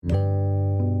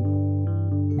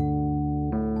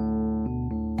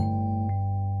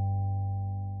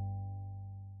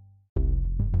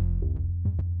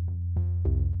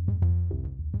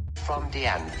from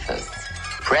Dianthus,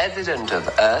 President of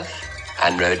Earth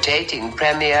and rotating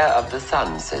Premier of the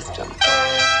Sun System.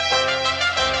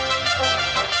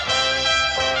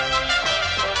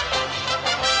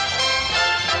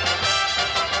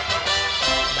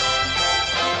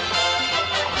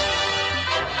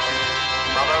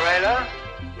 Barbarella?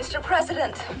 Mr.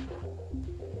 President.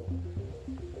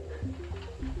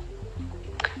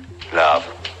 Love.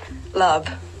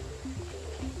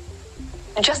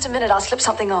 In just a minute, I'll slip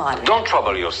something on. Don't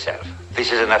trouble yourself.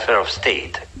 This is an affair of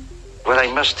state. What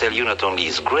I must tell you not only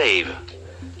is grave,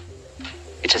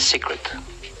 it's a secret.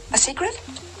 A secret?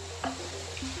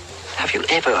 Have you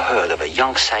ever heard of a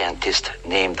young scientist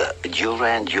named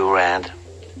Durand?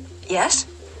 Yes?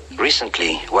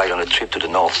 Recently, while on a trip to the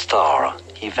North Star,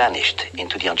 he vanished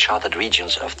into the uncharted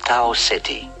regions of Tau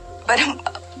Ceti. But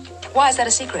why is that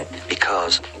a secret?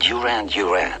 Because Durand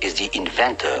is the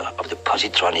inventor of the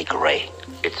positronic ray.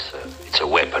 It's a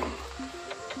weapon.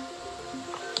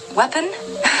 Weapon?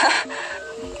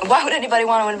 Why would anybody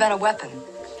want to invent a weapon?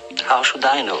 How should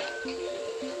I know?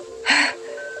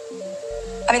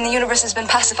 I mean, the universe has been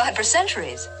pacified for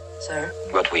centuries, sir.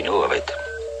 What we know of it.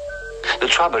 The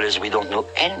trouble is we don't know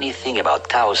anything about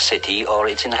Tau Ceti or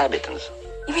its inhabitants.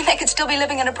 You mean they could still be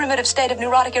living in a primitive state of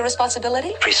neurotic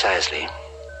irresponsibility? Precisely.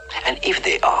 And if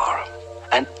they are,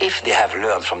 and if they have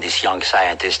learned from this young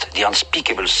scientist the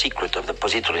unspeakable secret of the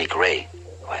positronic ray,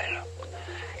 well,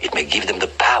 it may give them the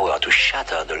power to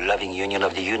shatter the loving union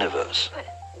of the universe.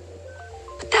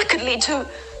 But that could lead to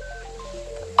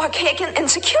archaic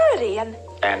insecurity and...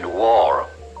 And war.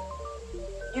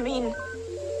 You mean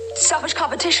selfish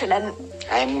competition and...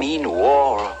 I mean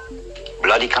war.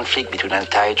 Bloody conflict between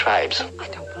entire tribes. I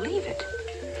don't believe it.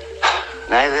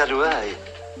 Neither do I.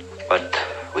 But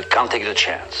we can't take the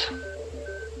chance.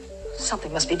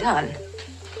 Something must be done.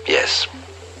 Yes.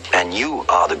 And you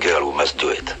are the girl who must do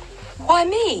it. Why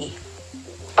me?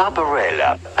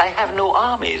 Barbarella, I have no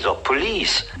armies or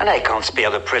police, and I can't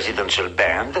spare the presidential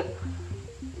band.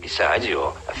 Besides, you're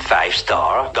a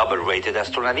 5-star, double-rated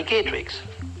astronavigatrix.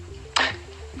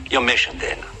 Your mission,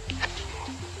 then.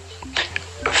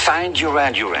 Find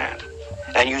Durand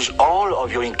and use all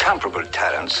of your incomparable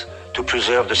talents to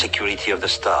preserve the security of the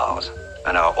stars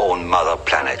and our own mother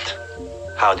planet.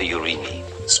 How do you read me?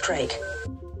 Straight.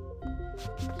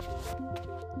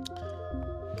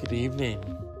 Good evening,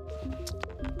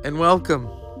 and welcome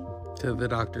to the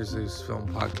Dr. Zeus Film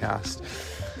Podcast.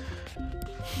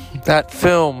 That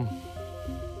film,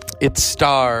 its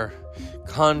star,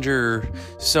 conjure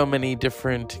so many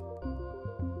different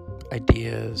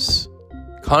ideas,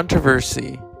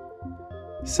 controversy,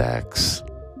 sex,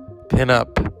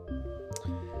 pinup.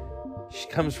 She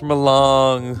comes from a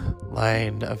long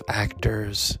line of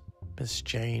actors, Miss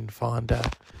Jane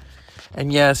Fonda.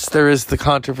 And yes, there is the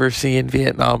controversy in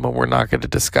Vietnam, and we're not going to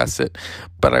discuss it.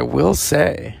 But I will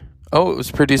say, it was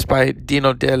produced by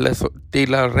Dino De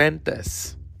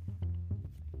Laurentiis.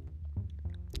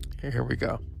 Here we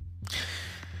go.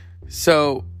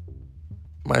 So,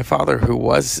 my father, who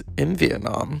was in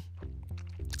Vietnam,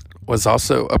 was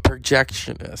also a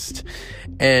projectionist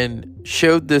and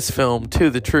showed this film to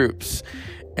the troops.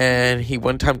 And he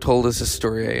one time told us a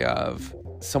story of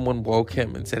someone woke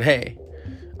him and said, "Hey,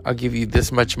 I'll give you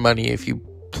this much money if you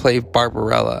play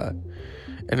Barbarella."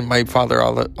 And my father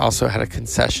also had a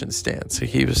concession stand, so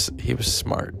he was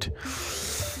smart.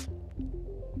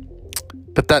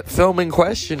 But that film in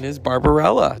question is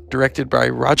Barbarella, directed by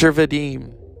Roger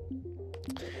Vadim.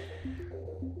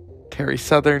 Terry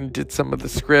Southern did some of the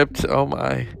script. Oh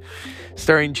my.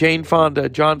 Starring Jane Fonda,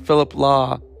 John Philip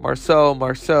Law,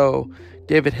 Marceau,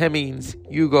 David Hemmings,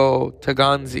 Hugo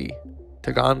Taganzi.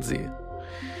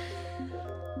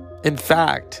 In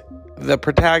fact, the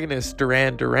protagonist,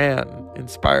 Duran Duran,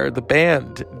 inspired the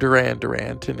band Duran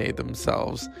Duran to name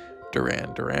themselves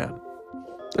Duran Duran.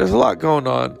 There's a lot going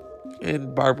on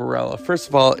in Barbarella. First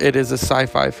of all, it is a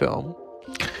sci-fi film.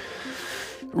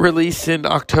 Released in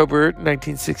October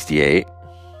 1968.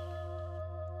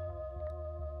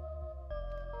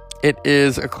 It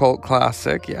is a cult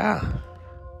classic, yeah.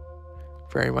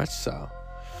 Very much so.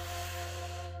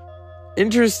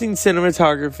 Interesting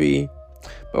cinematography.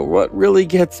 But what really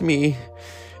gets me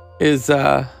is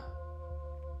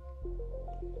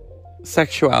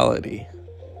sexuality.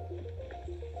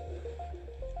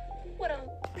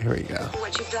 Here we go. For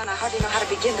what you've done, I hardly know how to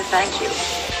begin to thank you.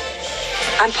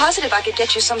 I'm positive I could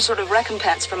get you some sort of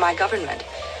recompense from my government.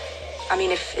 I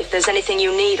mean, if there's anything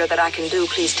you need or that I can do,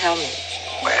 please tell me.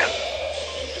 Well,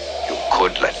 you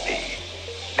could let me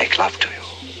make love to you.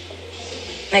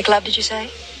 Make love, did you say?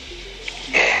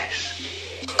 Yes.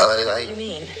 What do you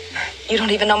mean? You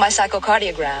don't even know my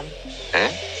psychocardiogram.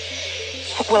 Eh?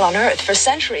 Well, on Earth, for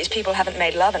centuries, people haven't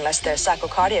made love unless their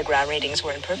psychocardiogram readings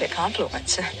were in perfect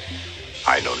confluence.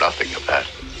 I know nothing of that.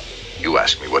 You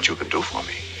asked me what you can do for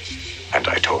me, and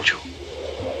I told you.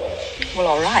 Well,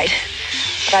 all right.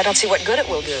 But I don't see what good it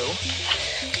will do.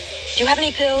 Do you have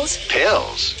any pills?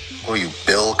 Pills? Who are you,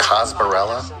 Bill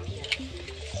Barbarella?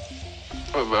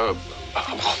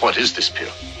 What is this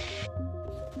pill?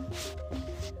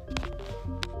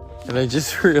 And I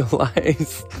just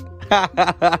realized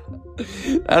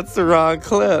that's the wrong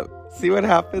clip. See what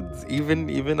happens?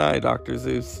 Even I, Dr.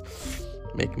 Zeus,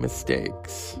 make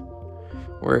mistakes.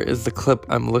 Where is the clip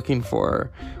I'm looking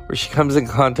for? Where she comes in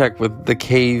contact with the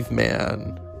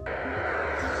caveman.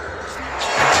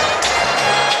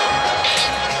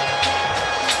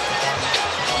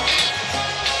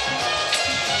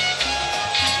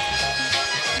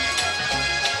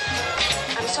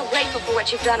 I'm so grateful for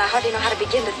what you've done, I hardly know how to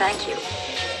begin to thank you.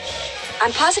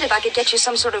 I'm positive I could get you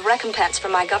some sort of recompense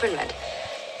from my government.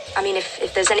 I mean,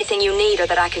 if there's anything you need or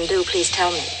that I can do, please tell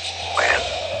me. Well,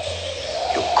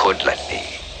 you could let me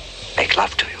make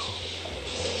love to you.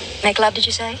 Make love, did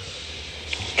you say?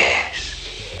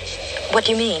 Yes. What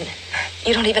do you mean?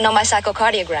 You don't even know my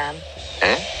psychocardiogram.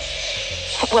 Eh?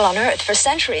 Well, on Earth, for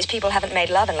centuries, people haven't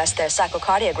made love unless their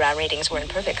psychocardiogram readings were in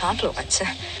perfect confluence.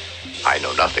 I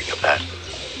know nothing of that.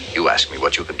 You asked me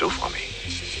what you can do for me,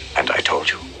 and I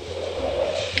told you.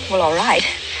 Well, all right.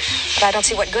 But I don't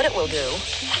see what good it will do.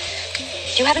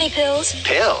 Do you have any pills?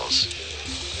 Pills?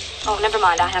 Oh, never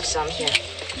mind. I have some here.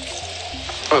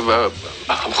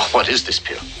 What is this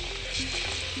pill?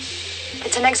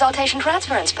 It's an exaltation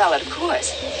transference pellet, of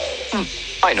course.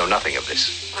 I know nothing of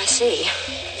this. I see.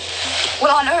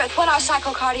 Well, on Earth, when our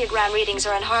psychocardiogram readings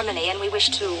are in harmony and we wish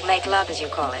to make love, as you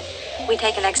call it, we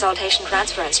take an exaltation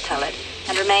transference pellet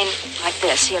and remain like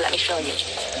this. Here, let me show you.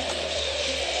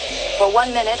 For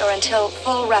 1 minute or until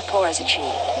full rapport is achieved.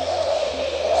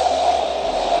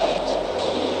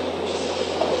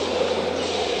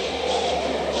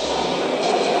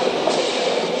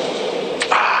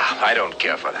 I don't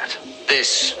care for that.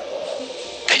 This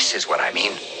is what I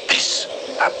mean. This,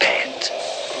 a bed.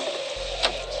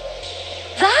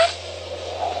 That?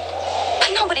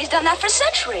 But nobody's done that for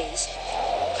centuries.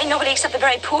 I mean, nobody except the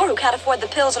very poor who can't afford the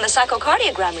pills and the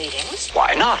psychocardiogram readings.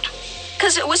 Why not?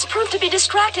 Because it was proved to be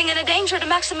distracting and a danger to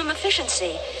maximum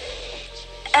efficiency.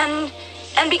 And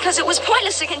because it was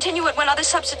pointless to continue it when other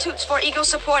substitutes for ego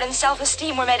support and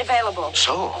self-esteem were made available.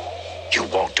 So, you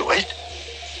won't do it?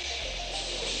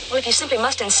 Well, if you simply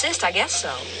must insist, I guess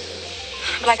so.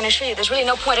 But I can assure you there's really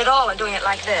no point at all in doing it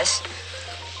like this.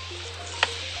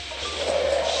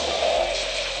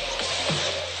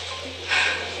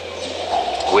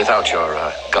 Without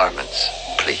your garments,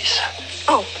 please.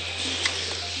 Oh.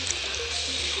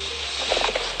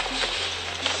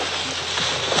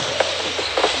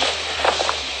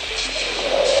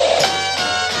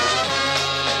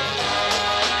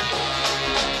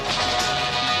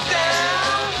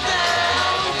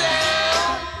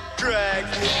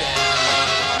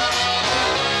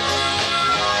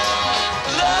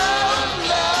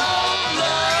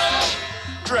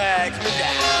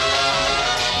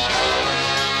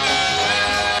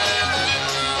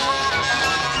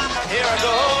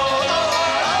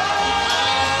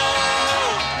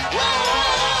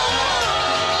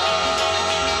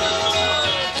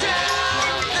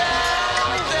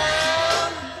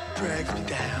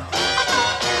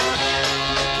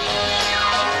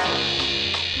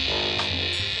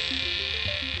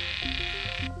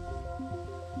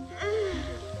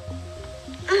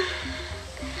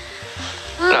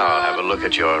 Look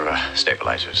at your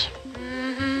stabilizers.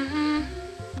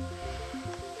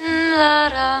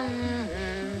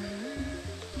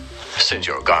 Since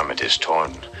your garment is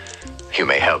torn, you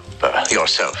may help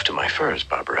yourself to my furs,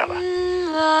 Barbarella.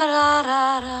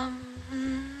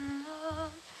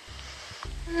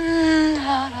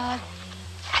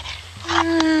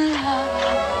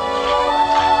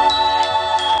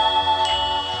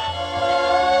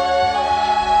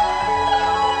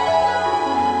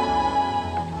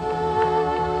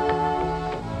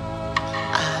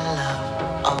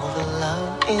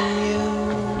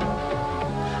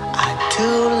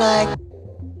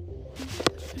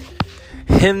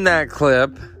 In that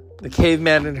clip, the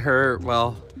caveman and her,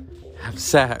 well, have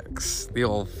sex the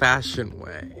old-fashioned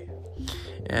way.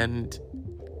 And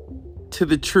to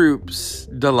the troops'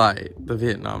 delight, the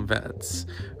Vietnam vets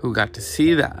who got to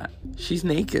see that, she's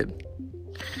naked.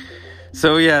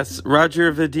 So yes,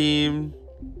 Roger Vadim,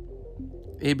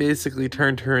 he basically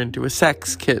turned her into a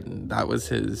sex kitten. That was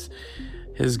his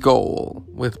goal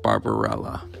with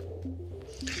Barbarella.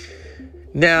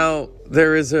 Now,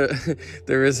 there is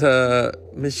a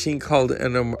machine called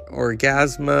an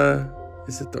orgasma.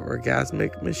 Is it the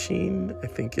orgasmic machine? I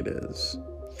think it is.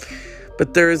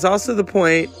 But there is also the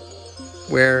point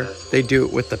where they do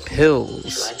it with the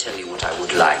pills. Shall I tell you what I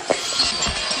would like?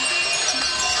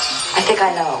 I think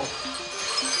I know.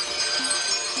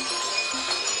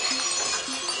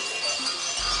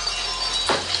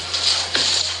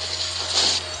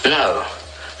 No,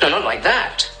 not like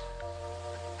that.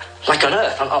 Like on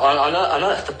Earth, on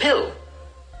Earth, the pill.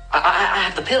 I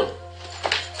have the pill.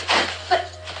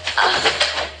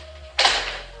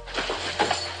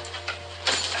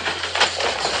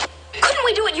 Couldn't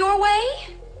we do it your way?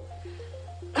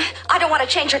 I don't want to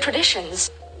change your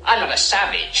traditions. I'm not a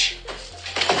savage.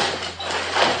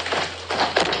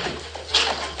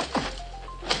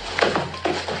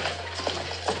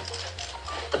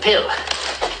 The pill.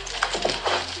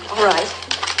 All right.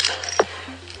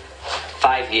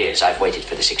 5 years I've waited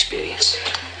for this experience.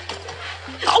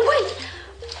 Oh, wait.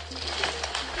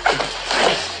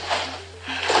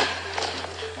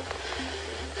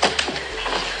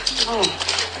 Oh.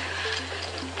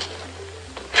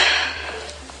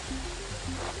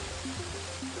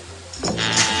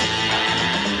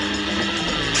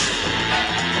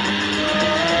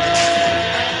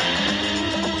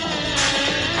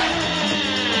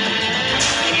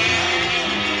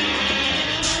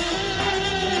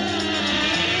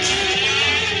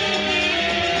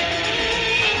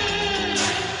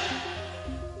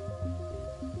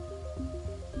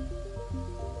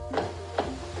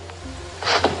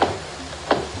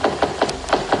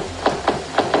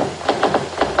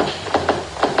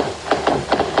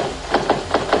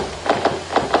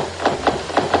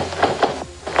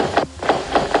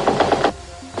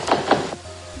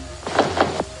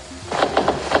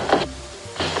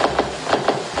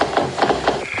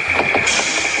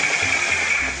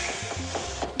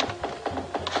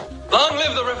 Long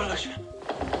live the revolution.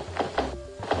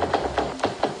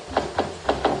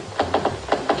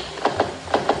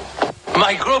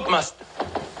 My group must...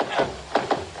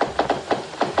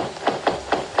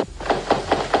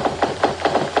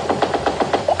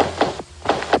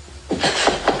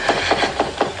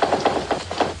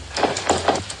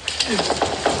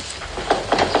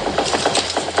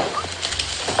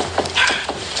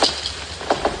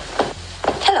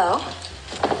 Hello.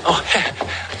 Oh,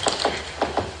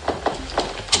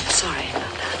 Sorry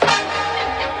about that.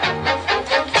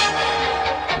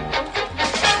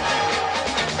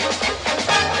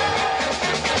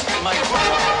 my group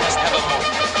must have a moment.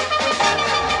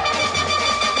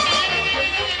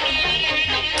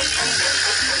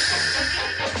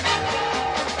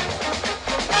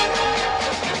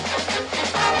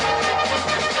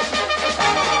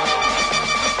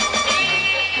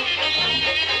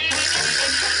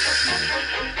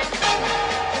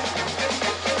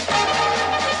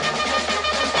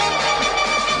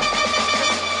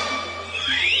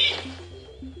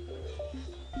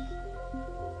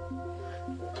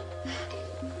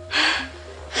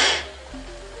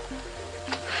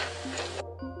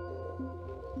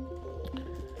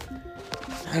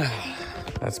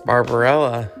 That's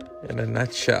Barbarella in a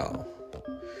nutshell.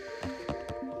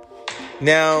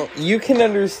 Now, you can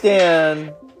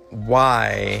understand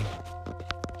why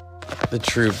the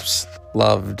troops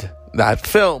loved that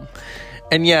film.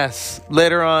 And yes,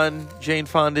 later on, Jane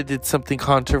Fonda did something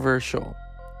controversial.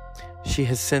 She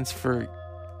has since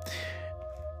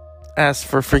asked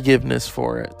for forgiveness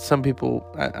for it. Some people,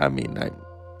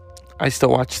 I still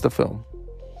watch the film.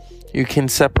 You can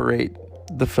separate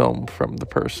the film from the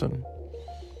person.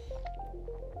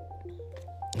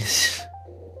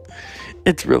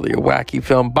 It's really a wacky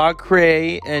film. Bob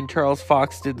Cray and Charles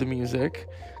Fox did the music.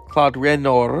 Claude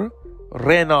Renoir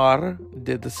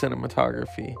did the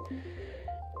cinematography.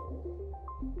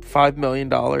 $5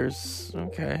 million.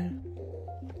 Okay.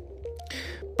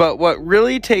 But what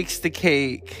really takes the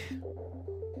cake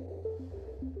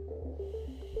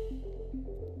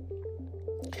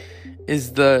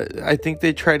is I think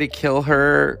they try to kill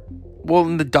her. Well,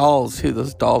 and the dolls, too.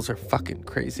 Those dolls are fucking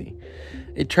crazy.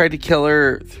 They tried to kill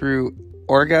her through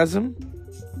orgasm.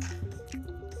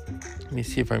 Let me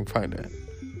see if I can find it.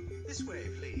 This way,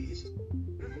 please.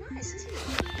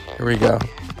 Here we go.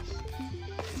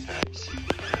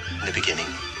 In the beginning.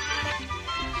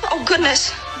 Oh,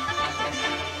 goodness.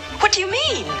 What do you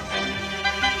mean?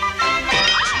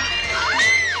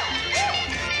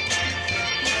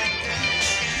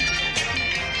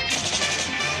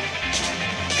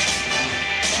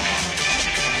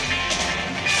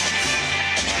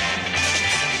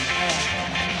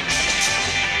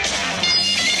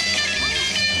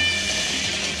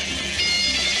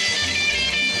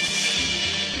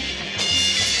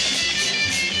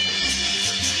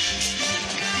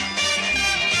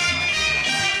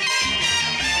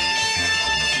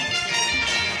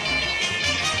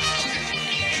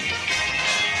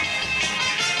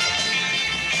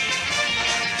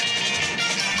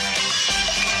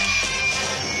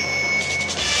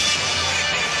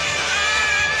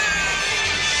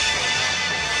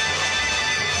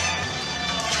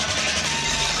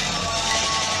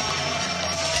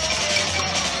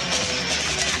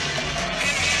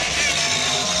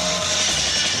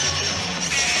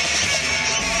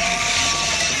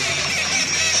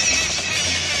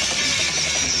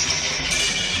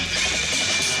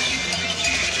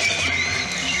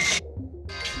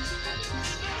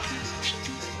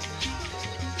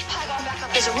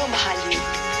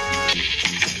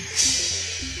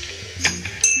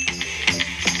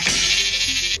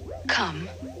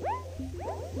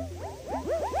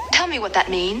 me what that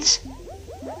means.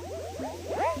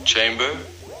 Chamber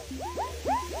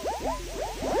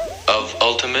of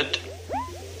ultimate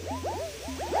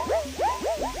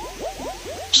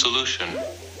solution.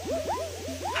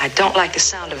 I don't like the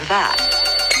sound of that.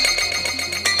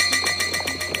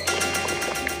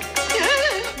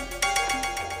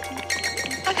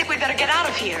 I think we'd better get out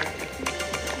of here.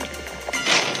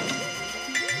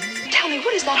 Tell me,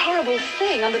 what is that horrible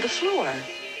thing under the floor?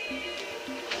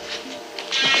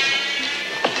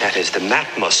 That is the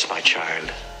Matmos, my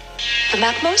child. The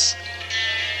Matmos?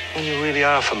 When you really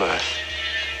are from Earth.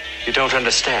 You don't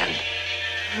understand.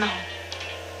 No.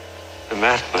 The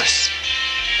Matmos.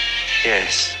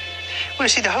 Yes. Well, you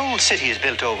see, the whole city is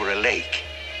built over a lake.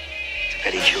 It's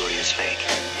a very curious lake.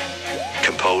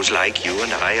 Composed like you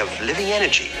and I of living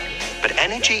energy, but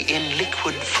energy in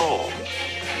liquid form.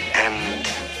 And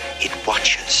it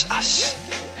watches us.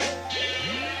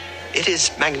 It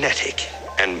is magnetic,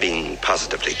 and being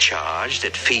positively charged,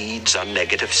 it feeds on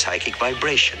negative psychic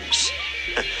vibrations.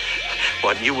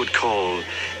 What you would call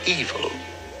evil.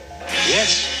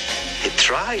 Yes, it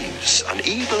thrives on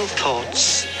evil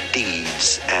thoughts,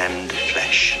 deeds, and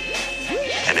flesh.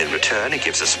 And in return, it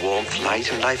gives us warmth,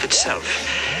 light, and life itself.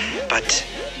 But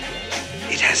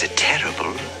it has a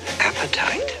terrible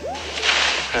appetite.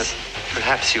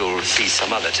 Perhaps you'll see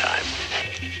some other time.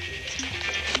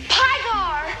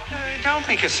 Pygar! Don't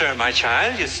be concerned, my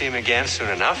child. You'll see him again soon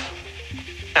enough.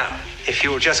 Now, if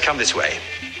you'll just come this way.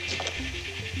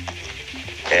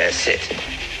 Sit.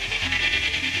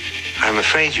 I'm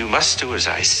afraid you must do as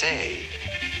I say.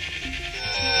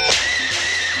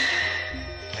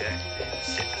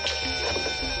 Sit.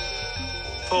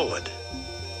 Forward.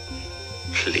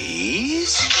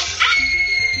 Please.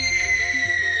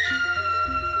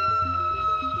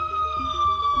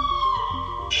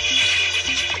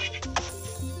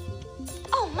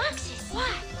 Oh, Moxie,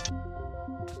 what?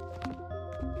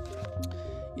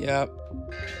 Yep.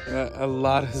 A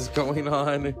lot is going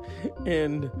on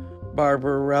in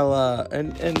Barbarella,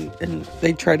 and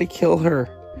they try to kill her.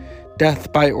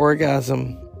 Death by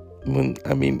orgasm.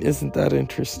 Isn't that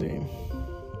interesting?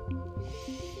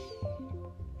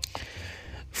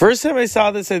 First time I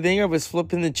saw this, I think I was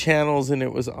flipping the channels and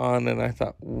it was on, and I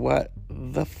thought, what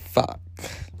the fuck?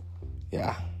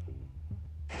 Yeah.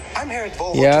 I'm here at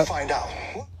Volvo Yep. to find out.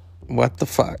 What the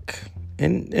fuck?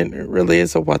 And it really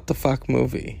is a what the fuck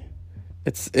movie.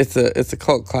 It's a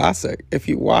cult classic if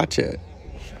you watch it.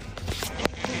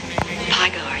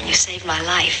 Pygar, you saved my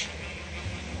life.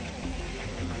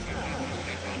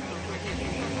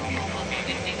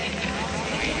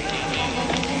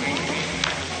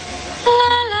 La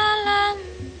la la.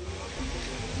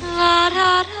 La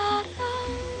da da da.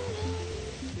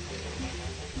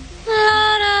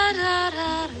 La da da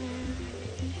da.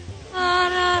 La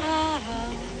da da da.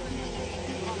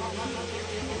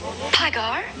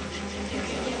 Pygar?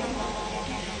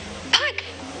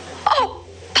 Oh,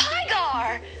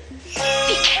 Pygar!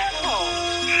 Be careful!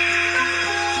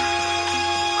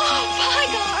 Oh,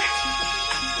 Pygar!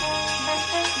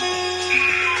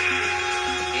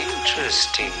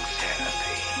 Interesting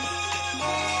therapy.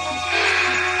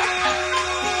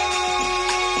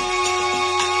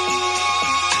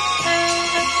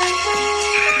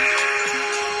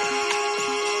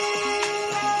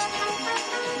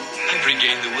 I've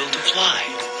regained the will to fly.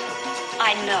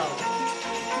 I know.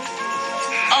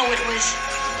 Oh, it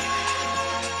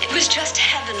was just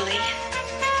heavenly.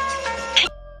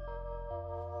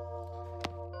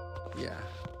 Yeah.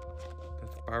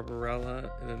 That's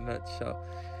Barbarella in a nutshell.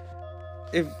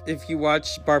 If you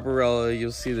watch Barbarella,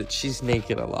 you'll see that she's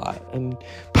naked a lot. And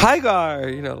Pygar,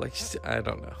 I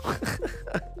don't know.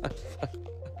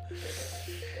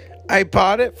 I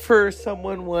bought it for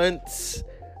someone once,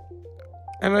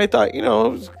 and I thought,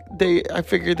 I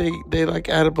figured they like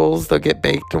edibles, they'll get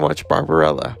baked and watch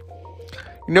Barbarella.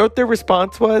 You know what their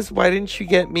response was? Why didn't you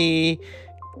get me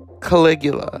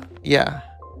Caligula? Yeah.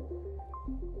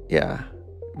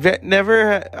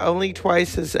 Only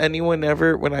twice has anyone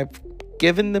ever, when I've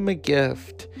given them a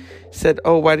gift, said,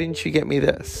 oh, why didn't you get me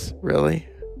this? Really?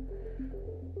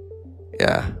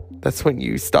 Yeah, that's when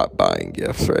you stop buying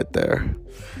gifts right there.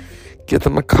 Give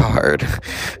them a card.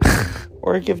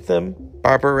 Or give them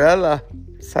Barbarella,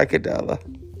 Psychedella.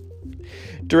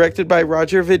 Directed by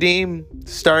Roger Vadim,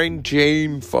 starring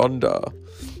Jane Fonda.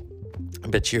 I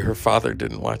bet you her father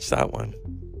didn't watch that one.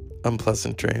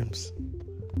 Unpleasant Dreams.